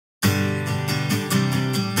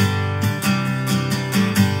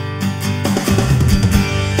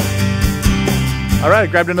All right, I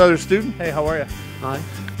grabbed another student. Hey, how are you? Hi.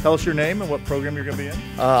 Tell us your name and what program you're going to be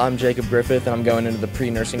in. I'm Jacob Griffith, and I'm going into the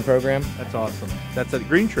pre-nursing program. That's awesome. That's at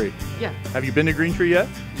Green Tree. Yeah. Have you been to Green Tree yet?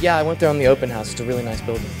 Yeah, I went there on the open house. It's a really nice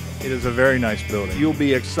building. It is a very nice building. You'll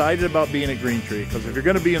be excited about being at Green Tree because if you're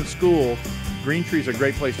going to be in school, Green Tree is a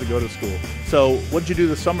great place to go to school. So what did you do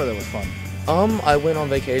this summer that was fun? I went on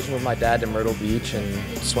vacation with my dad to Myrtle Beach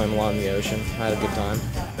and swam along the ocean. I had a good time.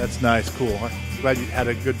 That's That's nice, cool. I'm glad you had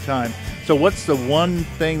a good time. So what's the one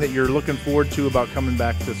thing that you're looking forward to about coming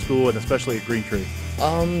back to school and especially at Green Tree?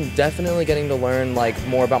 Definitely getting to learn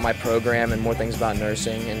more about my program and more things about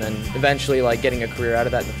nursing, and then eventually getting a career out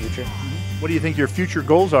of that in the future. What do you think your future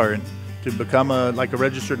goals are? To become a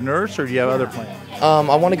registered nurse, or do you have other plans?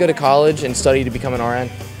 I want to go to college and study to become an RN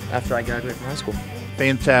after I graduate from high school.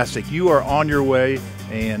 Fantastic. You are on your way,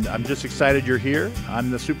 and I'm just excited you're here.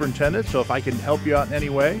 I'm the superintendent, so if I can help you out in any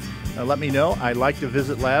way, let me know. I like to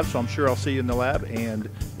visit labs, so I'm sure I'll see you in the lab, and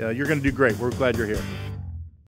you're going to do great. We're glad you're here.